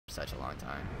such a long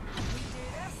time. We do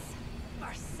this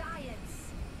for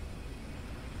science.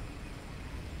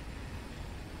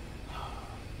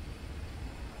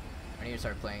 I need to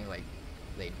start playing like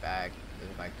laid back.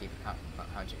 If I keep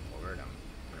hunching forward, I'm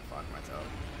gonna fuck myself.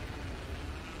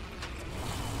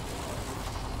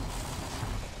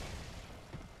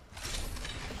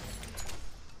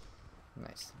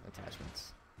 Nice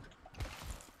attachments.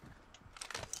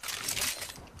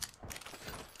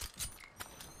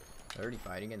 They're already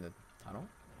fighting in the tunnel?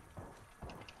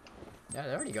 Yeah,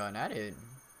 they're already going at it.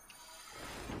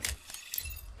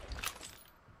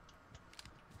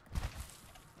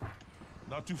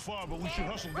 Not too far, but we should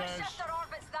hustle, guys. Let's shift our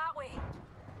orbits that way.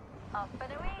 Up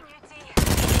and away, Newty.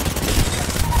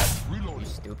 Reload. You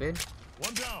stupid.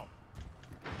 One down.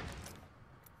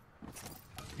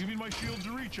 Giving my shields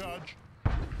a recharge.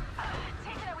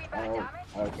 Taking a wee bit of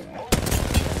damage. Okay.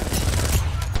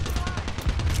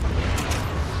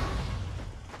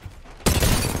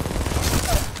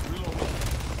 Reload.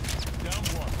 Down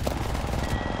one.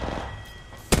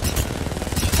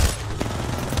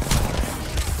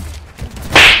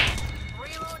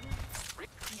 Reloading.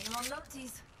 Name on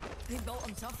numpties. They built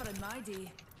them tougher in my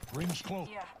day. Rings close.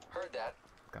 Here. Heard that.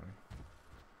 Coming.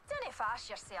 Don't fast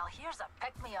yourself. Here's a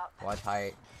pick-me-up. Watch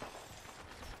height.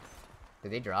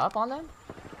 Did they drop on them?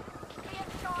 Being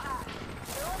shot at.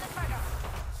 Pull the trigger.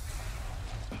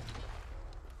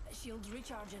 Shields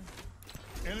recharging.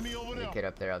 Enemy over The there. kid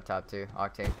up there up top too.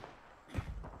 Octane. I'm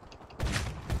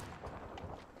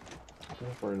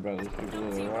just worried about these people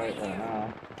to the right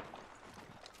now.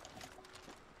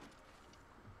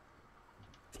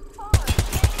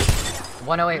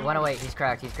 108, 108. He's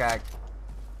cracked. He's cracked.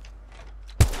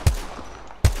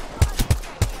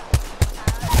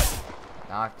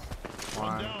 Knocked. One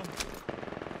One. down.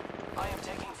 I am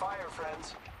taking fire,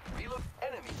 friends. Reload.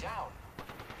 Enemy down.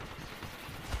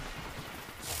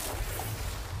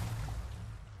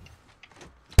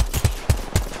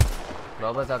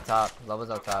 Loba's up top. Loba's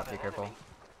up top. Be careful.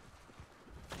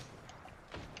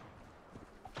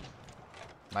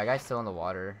 My guy's still in the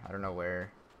water. I don't know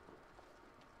where.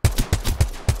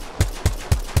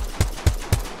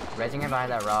 Resing him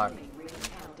behind that rock.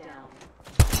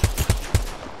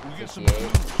 We get some 68. good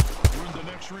news. We're in the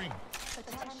next ring.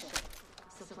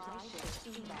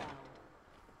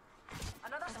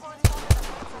 Another squad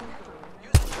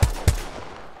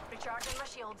recharging my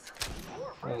shields.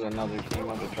 There's another team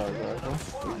on the charge rifle.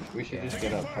 We should just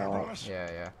get up top.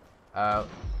 Yeah, yeah.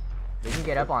 We can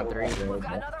get up on 3. We've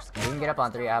got another We squad. can get up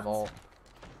on 3. I have ult.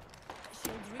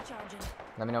 Shields recharging.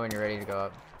 Let me know when you're ready to go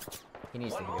up. He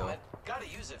needs to One go. moment. Gotta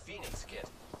use a Phoenix kit.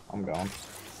 I'm gone.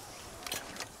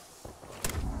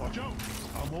 Watch out.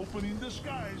 I'm opening the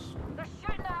skies. They're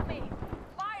shooting at me.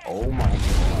 Fire! Oh my god.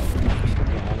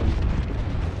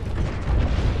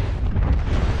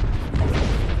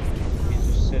 He's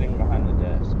just sitting behind the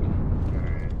desk.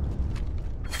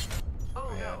 Oh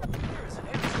no. There is an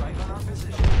airstrike on our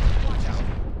position. Watch out.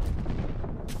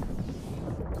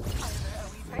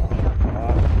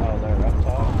 Oh, they're up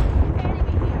top.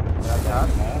 They're up top?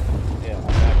 Yeah, I'm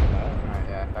backing up. Alright,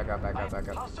 yeah. Back up, back up, back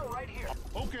up. Hostile right here.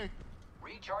 Okay.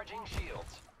 Recharging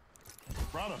shields.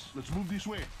 Brothers, let's move this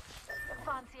way.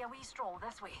 Fancy a wee stroll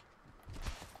this way.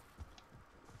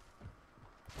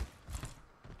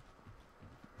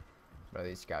 Bro,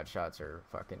 these scout shots are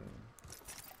fucking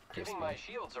crispy. Giving my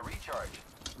shields a recharge.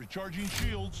 Recharging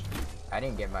shields. I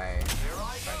didn't get my Here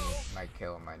I go. my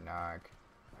kill, my knock.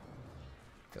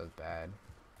 Feels bad.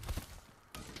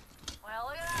 Well,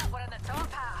 look at that. We're in the top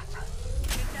half.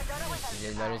 Couldn't have done it without You you.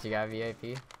 just noticed you got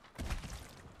VIP?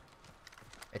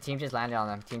 A team just landed on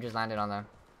them. Team just landed on them.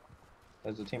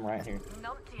 There's a team right here.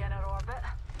 Numpty in our orbit.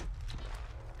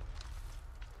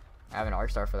 I have an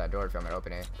arc star for that door if you want me to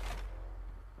open it.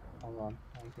 Hold on.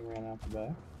 I think he ran out the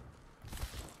back.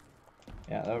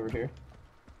 Yeah, over here.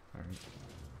 Alright.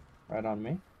 Right on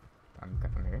me. I'm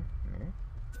here. I'm here.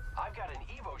 I've got an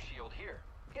Evo shield here.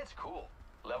 It's cool.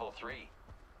 Level 3.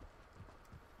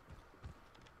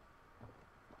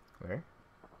 Where?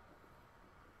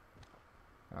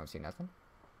 I don't see nothing.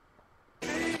 So,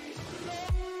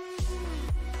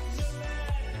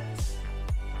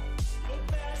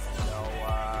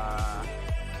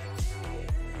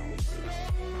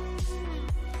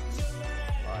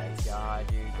 my god,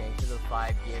 dude, thanks for the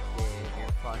 5 gifted. You're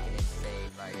fucking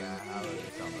insane, my god. I love you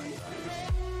so much, man.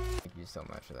 Thank you so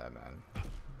much for that, man. I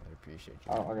appreciate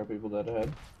you. Oh, I got people dead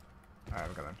ahead. Alright,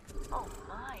 I'm coming. Oh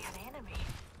my, an enemy.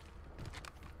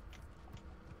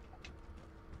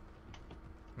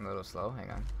 I'm a little slow, hang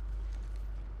on.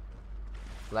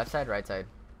 Left side, right side.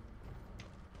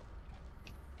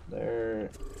 They're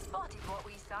Spotted what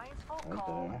we science folk right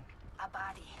call there. a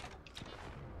baddie.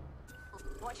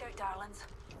 Watch out, darlings.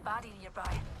 Baddie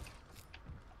nearby.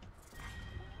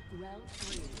 Round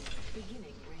 3.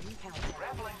 Beginning ring countdown.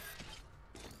 Grappling.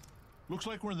 Looks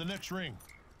like we're in the next ring.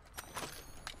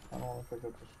 I don't want to pick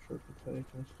up this triple take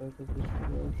instead of this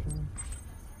promotion.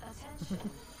 Attention.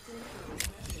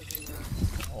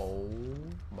 Oh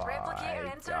my Replicator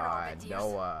enter god, orbit, yes.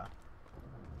 Noah.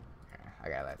 I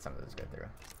gotta let some of this go through.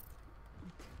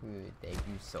 Dude, thank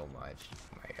you so much.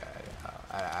 Oh my god.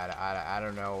 I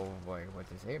don't know what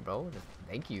to say, bro. Just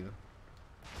thank you.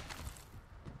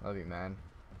 Love you, man.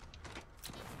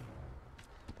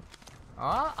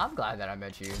 Aw, I'm glad that I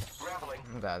met you. Grappling.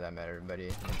 I'm glad that I met everybody,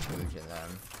 including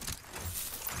them.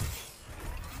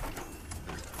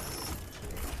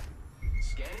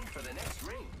 Scanning for the next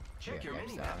ring. Check Yeah, your next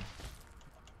mini time.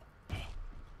 map.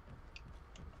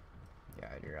 Yeah,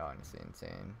 you're honestly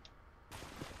insane.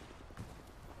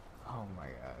 Oh my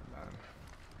god, man.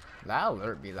 That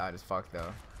alert be loud as fuck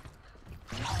though.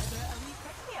 Pick me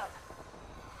up.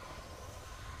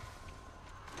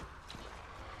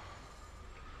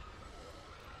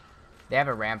 They have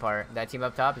a rampart. That team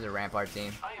up top is a rampart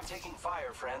team. I am taking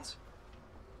fire, friends.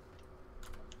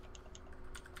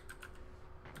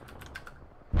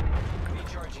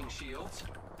 Recharging shields.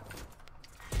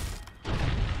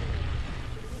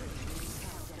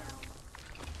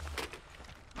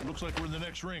 Looks like we're in the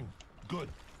next ring. Good.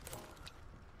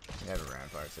 They have a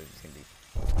rampart, so it's just gonna be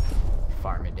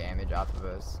farming damage off of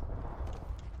us.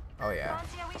 Oh yeah.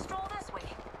 Fancy a wee stroll this way?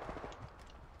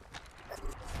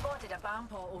 Spotted a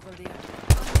bampot over there.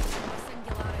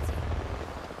 Singularity.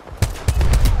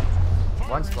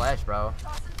 One splash, bro.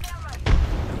 Tossing thermite.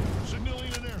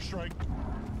 Signaling an airstrike.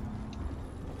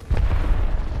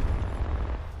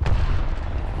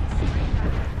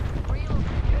 Real.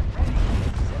 Get ready.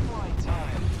 Zipline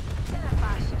time. Dinna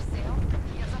bash yourself.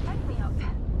 Here's a pick me up.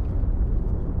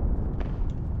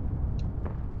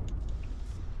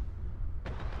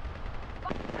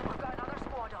 We've got another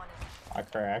squad on it. I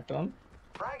cracked them.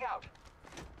 Frag out.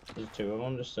 There's two of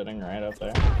them just sitting right up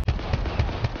there.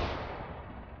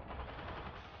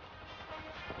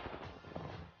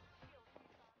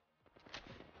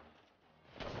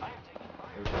 I am taking fire.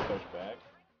 There's a push back.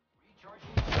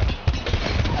 Recharging.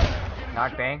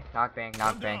 Knock bang, knock bang,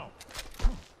 knock I'm bang. down.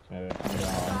 Maybe I'm down.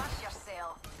 Bash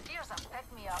yourself. Here's a pick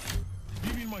me up.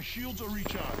 Giving my shields a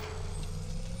recharge.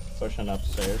 Pushing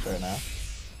upstairs right now.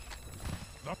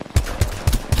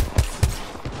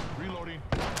 Reloading.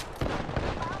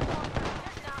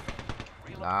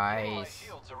 Reload. My Nice.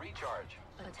 shields to recharge.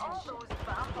 All those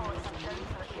bambots are down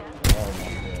for the Oh my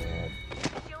god.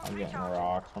 kill. I'm getting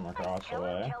rocked from across the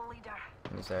way. Kill leader.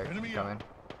 Give me a sec, Enemy coming.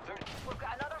 We've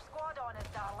got another squad on us,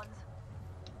 darlings.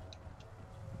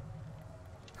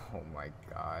 Oh my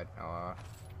god, Noah.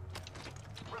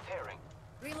 Repairing.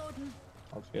 Reloading.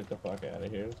 Let's get the fuck out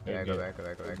of here. Let's Yeah, get go back, go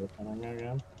back, go back. defending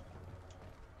again.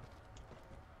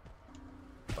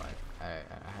 Fine. I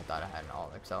thought I had an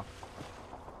alt Excel.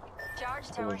 Charge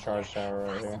There's tower. a charge tower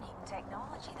right here. Fascinating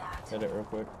technology that. Hit it real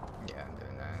quick. Yeah, I'm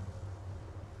doing that.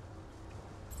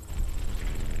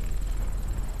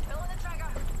 Pulling the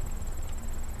trigger.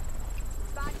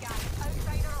 Bad guy.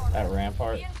 Outsider on. That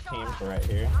rampart team's right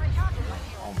here. Recharging my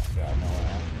Oh shield. my god, no way.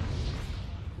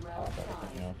 Round I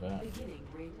thought you know 5. that. Beginning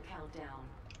ring countdown.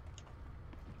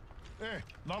 Hey,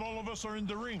 not all of us are in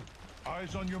the ring.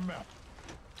 Eyes on your map.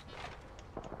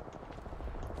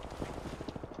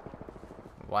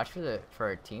 Watch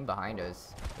for a team behind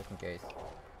us, just in case.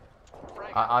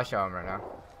 Frag out. I'll show him right now.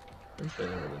 Pretty sure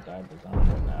they would have died the zone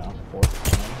right now. 14.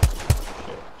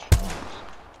 Shit, chunks.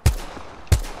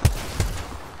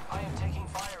 I am taking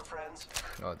fire, friends.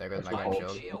 Oh, there goes my That's gun a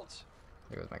shield. Shields.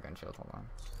 There goes my gun shield. Hold on.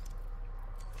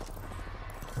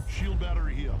 Shield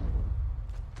battery here.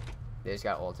 They just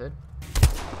got ulted.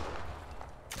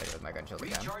 There goes my gun shield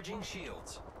again. Recharging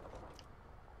shields.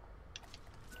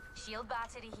 Shield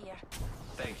battery here.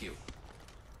 Thank you.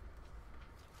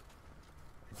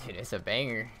 Dude, it's a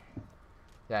banger.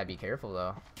 Gotta be careful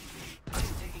though. I am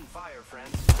taking fire,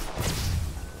 friends.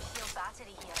 Shield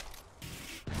battery here.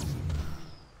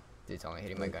 Dude's only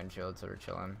hitting my gun shield, so we're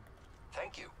chilling.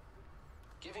 Thank you.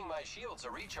 Giving my shields a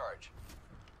recharge.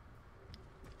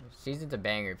 Season's a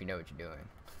banger if you know what you're doing.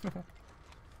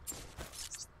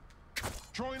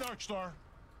 Throwing Arcstar.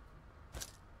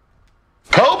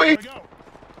 Kobe! Frag out.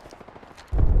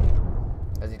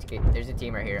 There's a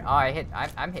team right here. Oh, I'm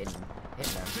hitting them.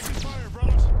 Taking fire,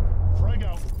 brothers. Frag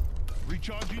out.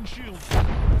 Recharging shields.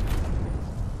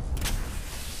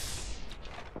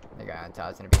 The guy on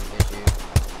top's gonna be an issue.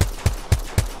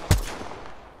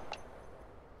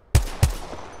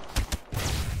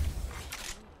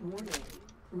 Warning.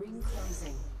 Ring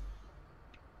closing.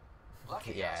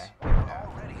 Lucky Yeah. us. We're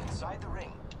already inside the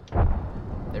ring.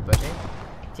 They're pushing.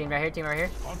 Team right here, team right here.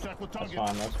 Contact with That's target.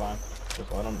 fine, that's fine.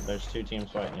 Just let them. There's two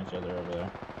teams fighting each other over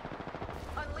there.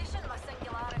 Unleashing my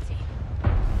singularity.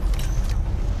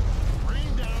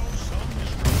 Rain down some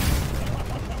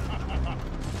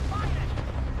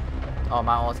Oh,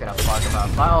 my ult's gonna fuck him up.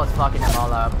 My ult's fucking them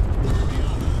all up.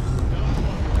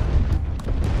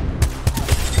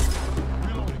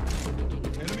 reloading.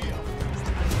 Enemy up.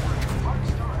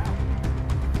 Rockstar out.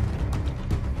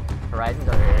 Horizon's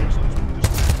over here.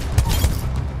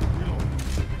 Reloading.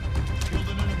 Killed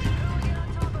an enemy. Get on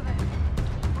top of it.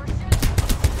 We're shooting.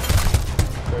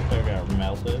 First they got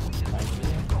melted. Thank you.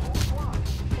 The whole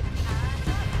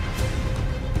squad.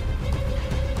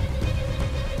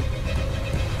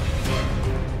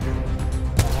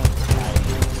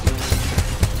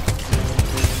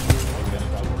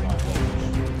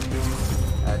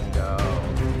 Let's go.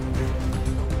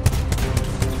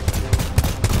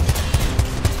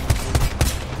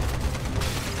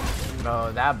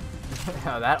 Bro, that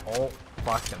that ult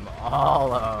fucked them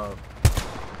all up.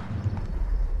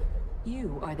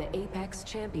 You are the Apex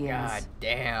champions. God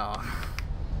damn.